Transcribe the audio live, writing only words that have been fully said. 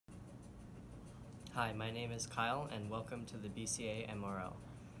Hi, my name is Kyle and welcome to the BCA MRL.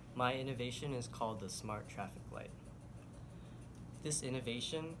 My innovation is called the Smart Traffic Light. This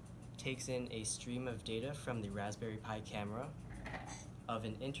innovation takes in a stream of data from the Raspberry Pi camera of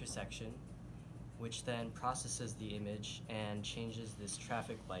an intersection, which then processes the image and changes this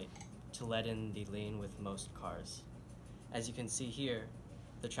traffic light to let in the lane with most cars. As you can see here,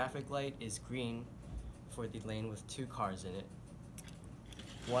 the traffic light is green for the lane with 2 cars in it.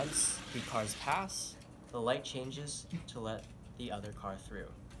 Once the cars pass, the light changes to let the other car through.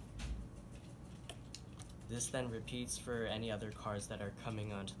 This then repeats for any other cars that are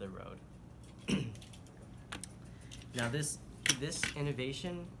coming onto the road. Now this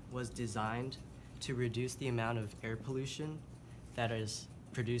innovation was designed to reduce the amount of air pollution that is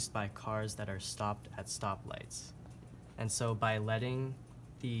produced by cars that are stopped at stoplights. And so by letting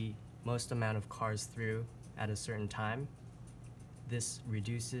the most amount of cars through at a certain time, this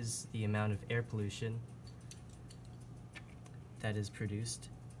reduces the amount of air pollution that is produced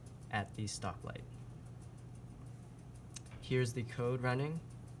at the stoplight. Here's the code running.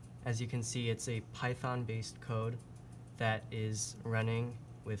 As you can see, it's a Python-based code that is running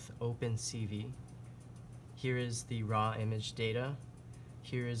with OpenCV. Here is the raw image data.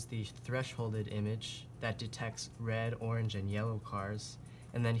 Here is the thresholded image that detects red, orange, and yellow cars.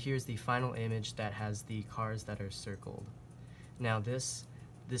 And then here's the final image that has the cars that are circled. Now this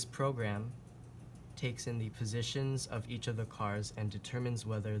program takes in the positions of each of the cars and determines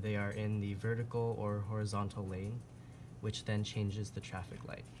whether they are in the vertical or horizontal lane, which then changes the traffic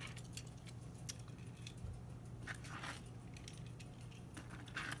light.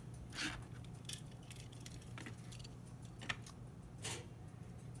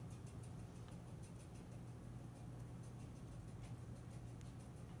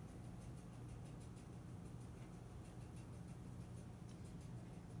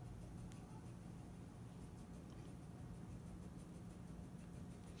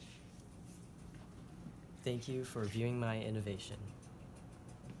 Thank you for viewing my innovation.